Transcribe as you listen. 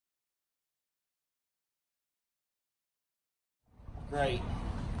Great.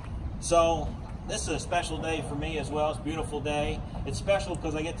 So this is a special day for me as well. It's a beautiful day. It's special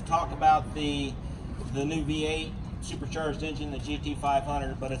because I get to talk about the new V8 supercharged engine, the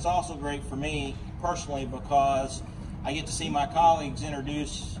GT500, but it's also great for me personally because I get to see my colleagues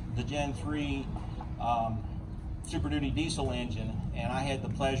introduce the Gen 3 Super Duty diesel engine, and I had the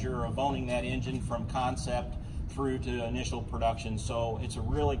pleasure of owning that engine from concept through to initial production. So it's a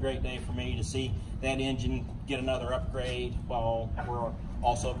really great day for me to see that engine get another upgrade while we're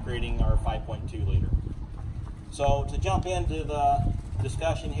also upgrading our 5.2 liter. So to jump into the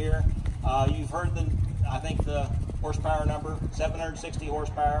discussion here, you've heard I think the horsepower number, 760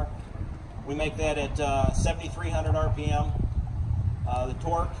 horsepower. We make that at 7,300 RPM. The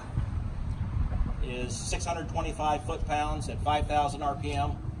torque is 625 foot-pounds at 5,000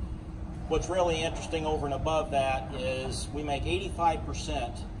 RPM. What's really interesting over and above that is we make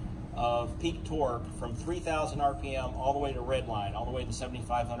 85% of peak torque from 3,000 RPM all the way to red line, all the way to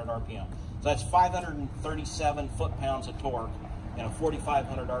 7,500 RPM. So that's 537 foot-pounds of torque in a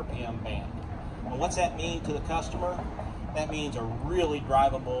 4,500 RPM band. Well, what's that mean to the customer? That means a really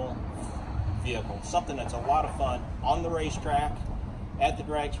drivable vehicle, something that's a lot of fun on the racetrack, at the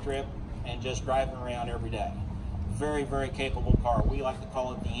drag strip, and just driving around every day. Very, very capable car. We like to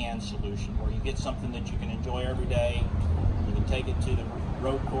call it the "and" solution, where you get something that you can enjoy every day. You can take it to the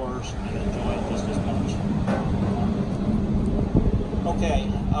road course and enjoy it just as much.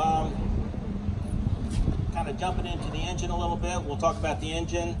 Okay, kind of jumping into the engine a little bit. We'll talk about the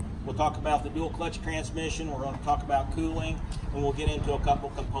engine. We'll talk about the dual clutch transmission. We're going to talk about cooling, and we'll get into a couple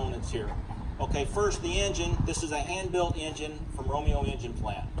components here. Okay, first the engine. This is a hand-built engine from Romeo Engine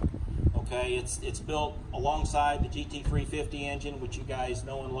Plant. Okay, it's built alongside the GT350 engine, which you guys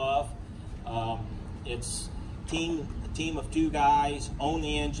know and love. It's a team of two guys own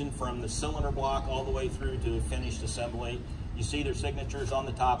the engine from the cylinder block all the way through to finished assembly. You see their signatures on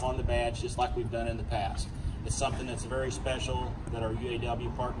the top on the badge, just like we've done in the past. It's something that's very special that our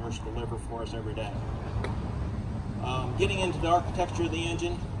UAW partners deliver for us every day. Getting into the architecture of the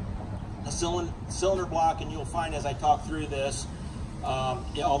engine, a cylinder block, and you'll find as I talk through this,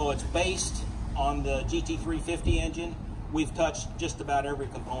 although it's based on the GT350 engine, we've touched just about every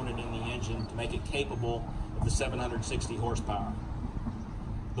component in the engine to make it capable of the 760 horsepower.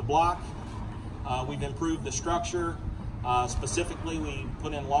 The block, we've improved the structure. Specifically, we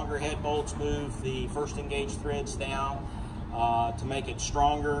put in longer head bolts, move the first engaged threads down to make it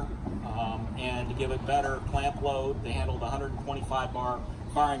stronger and to give it better clamp load. They handle the 125 bar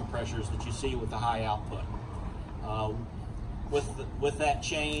firing pressures that you see with the high output. With that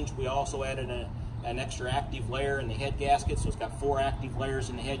change, we also added an extra active layer in the head gasket, so it's got 4 active layers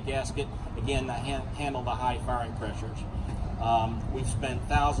in the head gasket, again, to handle the high firing pressures. We've spent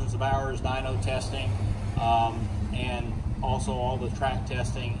thousands of hours dyno testing and also all the track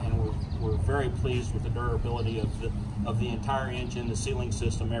testing, and we're very pleased with the durability of the entire engine, the sealing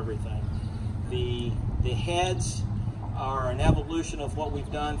system, everything. The heads are an evolution of what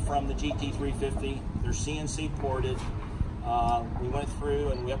we've done from the GT350. They're CNC ported. We went through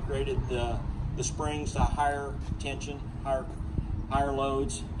and we upgraded the springs to higher tension, higher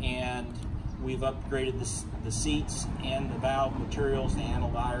loads, and we've upgraded the seats and the valve materials to handle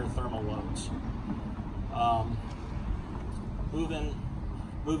the higher thermal loads.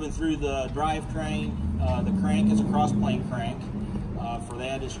 Moving through the drivetrain, the crank is a cross-plane crank for the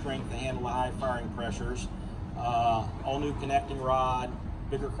added strength to handle the high firing pressures. All new connecting rod,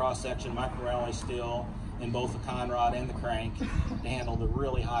 bigger cross-section micro-alloy steel in both the conrod and the crank to handle the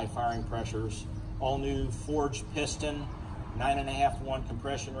really high firing pressures. All new forged piston, 9.5 to 1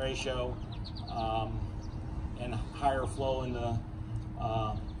 compression ratio, and higher flow in the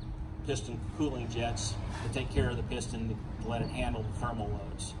piston cooling jets to take care of the piston to let it handle the thermal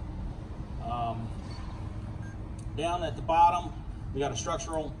loads. Down at the bottom, we got a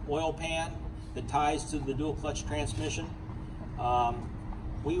structural oil pan that ties to the dual clutch transmission.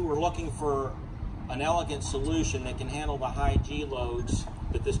 We were looking for an elegant solution that can handle the high G loads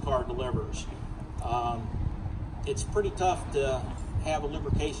that this car delivers. It's pretty tough to have a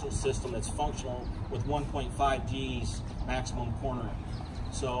lubrication system that's functional with 1.5 G's maximum cornering.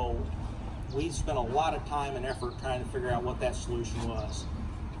 So we spent a lot of time and effort trying to figure out what that solution was.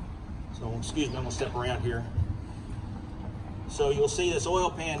 So excuse me, I'm gonna step around here. So you'll see this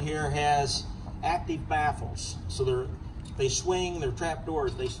oil pan here has active baffles. So they swing, they're trap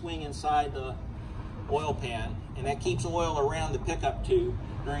doors, they swing inside the oil pan, and that keeps oil around the pickup tube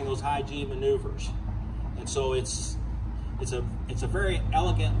during those high G maneuvers. And so it's a very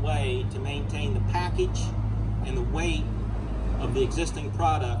elegant way to maintain the package and the weight of the existing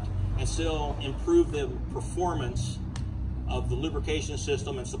product and still improve the performance of the lubrication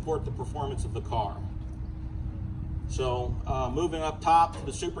system and support the performance of the car. So moving up top to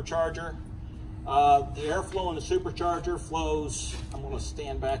the supercharger, the airflow in the supercharger flows, I'm going to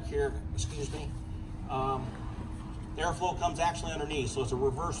stand back here, excuse me. The airflow comes actually underneath, so it's a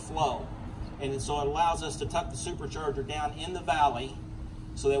reverse flow. And so it allows us to tuck the supercharger down in the valley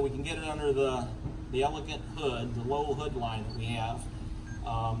so that we can get it under the elegant hood, the low hood line that we have.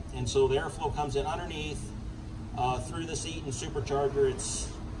 And so the airflow comes in underneath through this Eaton supercharger. It's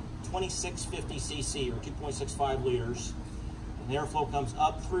 2650 cc or 2.65 liters. And the airflow comes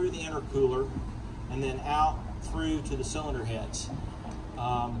up through the intercooler and then out through to the cylinder heads.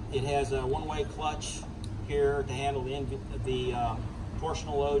 It has a one-way clutch here to handle the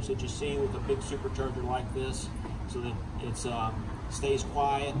torsional loads that you see with a big supercharger like this, so that it stays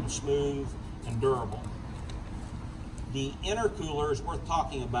quiet and smooth and durable. The intercooler is worth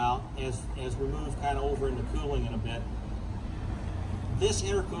talking about as we move kind of over into cooling in a bit. This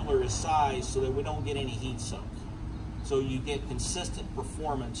intercooler is sized so that we don't get any heat soak. So you get consistent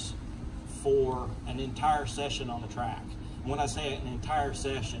performance for an entire session on the track. And when I say an entire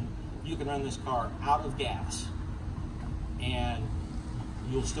session, you can run this car out of gas and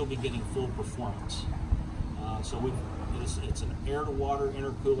you'll still be getting full performance. It's an air-to-water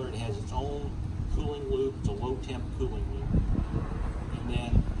intercooler. It has its own cooling loop. It's a low-temp cooling loop. And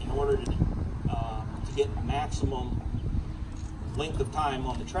then in order to get maximum length of time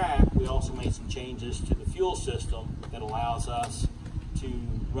on the track, we also made some changes to the fuel system that allows us to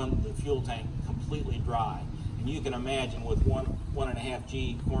run the fuel tank completely dry. And you can imagine with 1.5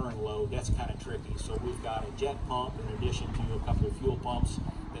 G cornering load, that's kind of tricky. So we've got a jet pump in addition to a couple of fuel pumps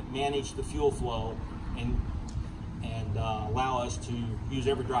that manage the fuel flow and allow us to use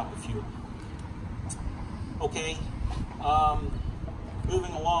every drop of fuel. Okay,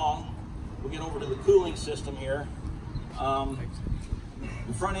 moving along, we'll get over to the cooling system here.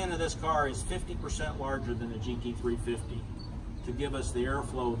 The front end of this car is 50% larger than the GT350 to give us the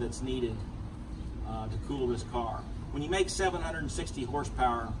airflow that's needed to cool this car. When you make 760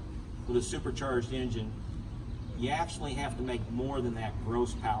 horsepower with a supercharged engine, you actually have to make more than that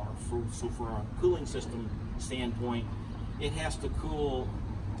gross power. So for a cooling system standpoint, it has to cool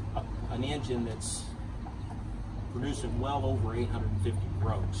an engine that's producing well over 850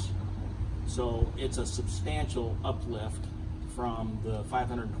 gross. So it's a substantial uplift from the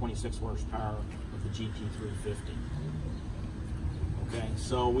 526 horsepower of the GT350. Okay,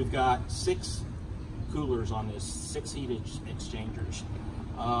 so we've got 6 coolers on this, 6 heat exchangers.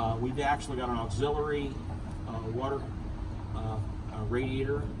 We've actually got an auxiliary water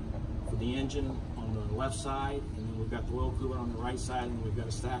radiator for the engine on the left side, and then we've got the oil cooler on the right side, and we've got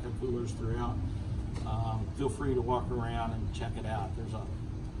a stack of coolers throughout. Feel free to walk around and check it out. There's a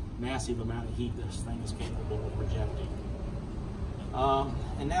massive amount of heat this thing is capable of rejecting.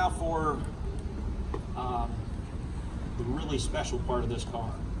 And now for the really special part of this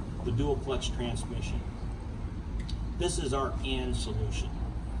car, the dual clutch transmission. This is our end solution.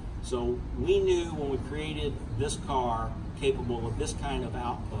 So we knew when we created this car capable of this kind of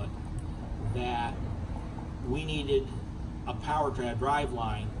output that we needed a powertrain,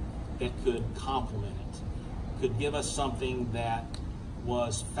 driveline that could complement it, could give us something that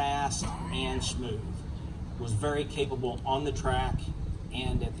was fast and smooth, was very capable on the track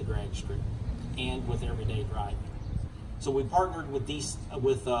and at the drag strip and with everyday driving. So we partnered with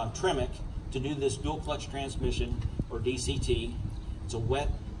Tremec to do this dual clutch transmission, or DCT. It's a wet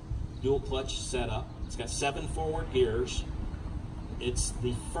dual clutch setup. It's got 7 forward gears. It's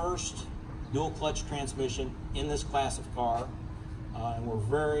the first dual clutch transmission in this class of car, and we're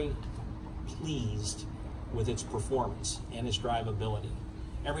very pleased with its performance and its drivability.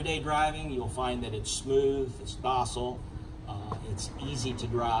 Everyday driving, you'll find that it's smooth, it's docile, it's easy to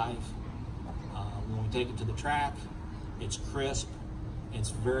drive. When we take it to the track, it's crisp, it's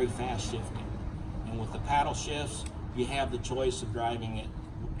very fast shifting. And with the paddle shifts, you have the choice of driving it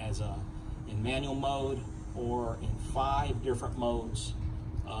as in manual mode or in 5 different modes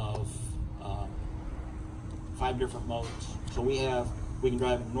of 5 different modes. So we can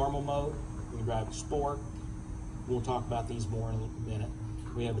drive in normal mode, we can drive in sport. We'll talk about these more in a minute.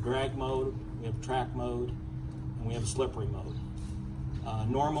 We have a drag mode, we have a track mode, and we have a slippery mode.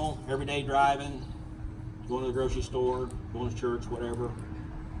 Normal, everyday driving, going to the grocery store, going to church, whatever,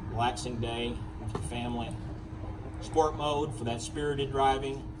 relaxing day with your family. Sport mode for that spirited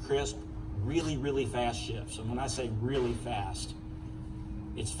driving, crisp, really, really fast shifts. And when I say really fast,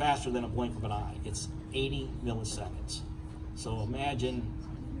 it's faster than a blink of an eye. It's 80 milliseconds. So imagine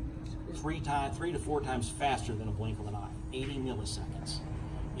 3 to 4 times faster than a blink of an eye. 80 milliseconds,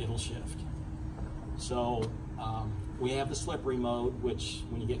 it'll shift. So We have the slippery mode, which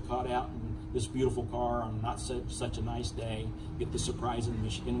when you get caught out in this beautiful car on not such a nice day, get the surprising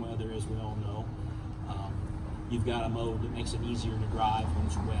Michigan weather, as we all know. You've got a mode that makes it easier to drive when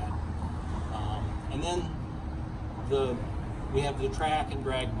it's wet. And then we have the track and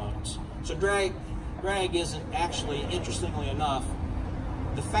drag modes. So drag isn't actually, interestingly enough,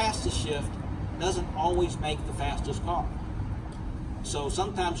 the fastest shift doesn't always make the fastest car. So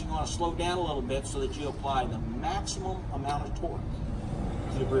sometimes you want to slow down a little bit so that you apply the maximum amount of torque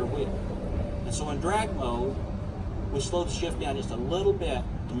to the rear wheel. And so in drag mode, we slow the shift down just a little bit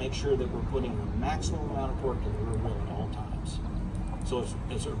to make sure that we're putting the maximum amount of torque to the rear wheel at all times. So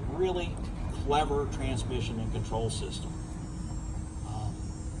it's a really clever transmission and control system.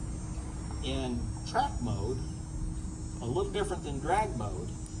 In track mode, a little different than drag mode,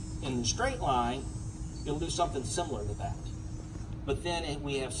 in the straight line, it'll do something similar to that. But then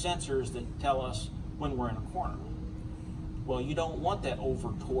we have sensors that tell us when we're in a corner. Well, you don't want that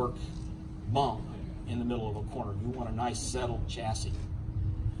over torque bump in the middle of a corner. You want a nice settled chassis.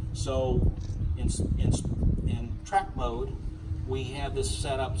 So in track mode, we have this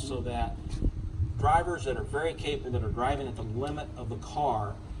set up so that drivers that are very capable, that are driving at the limit of the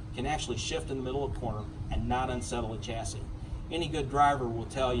car, can actually shift in the middle of a corner and not unsettle a chassis. Any good driver will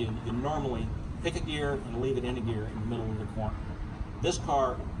tell you you normally pick a gear and leave it in a gear in the middle of the corner. This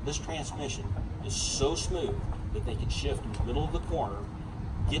transmission is so smooth that they can shift in the middle of the corner,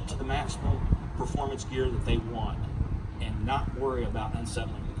 get to the maximum performance gear that they want, and not worry about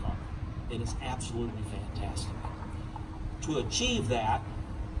unsettling the car. It is absolutely fantastic. To achieve that,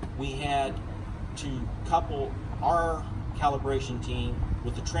 we had to couple our calibration team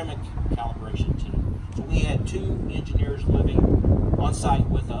with the Tremec calibration team. So we had two engineers living on site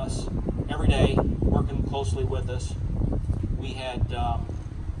with us every day, working closely with us. We had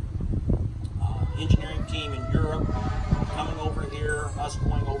engineering team in Europe coming over here, us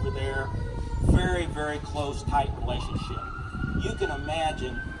going over there. Very, very close, tight relationship. You can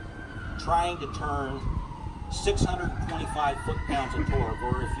imagine trying to turn 625 foot-pounds of torque,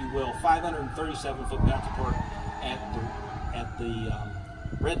 or if you will, 537 foot-pounds of torque at the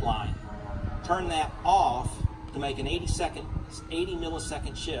red line. Turn that off to make an 80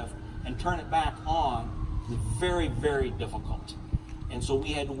 millisecond shift and turn it back on. Very, very difficult. And so we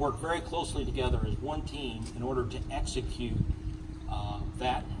had to work very closely together as one team in order to execute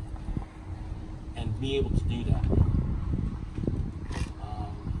that and be able to do that.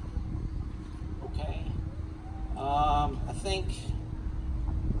 Okay. I think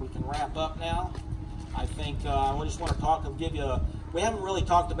we can wrap up now. I think I just want to give you we haven't really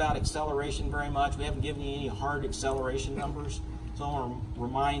talked about acceleration very much. We haven't given you any hard acceleration numbers. So I want to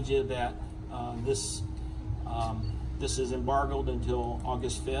remind you that this is embargoed until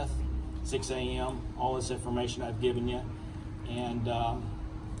August 5th, 6 a.m. All this information I've given you. And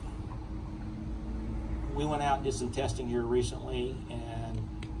we went out and did some testing here recently, and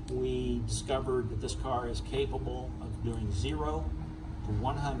we discovered that this car is capable of doing 0 to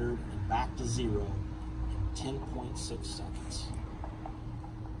 100 and back to 0 in 10.6 seconds.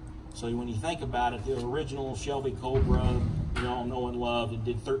 So when you think about it, the original Shelby Cobra, you all know and love, it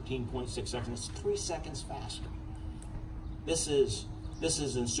did 13.6 seconds. It's 3 seconds faster. This is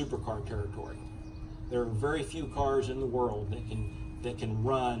in supercar territory. There are very few cars in the world that can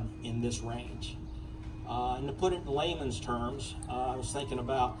run in this range. And to put it in layman's terms, I was thinking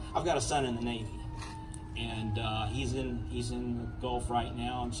about, I've got a son in the Navy, and he's in the Gulf right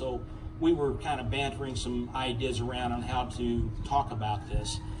now, and so we were kind of bantering some ideas around on how to talk about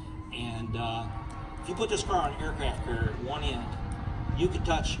this. And if you put this car on an aircraft carrier at one end, you could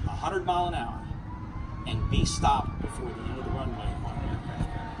touch 100 miles an hour and be stopped before the end of the runway on an aircraft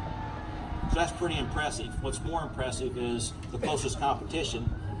carrier. So that's pretty impressive. What's more impressive is the closest competition.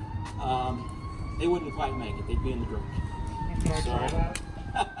 They wouldn't quite make it. They'd be in the dirt. Can I try that?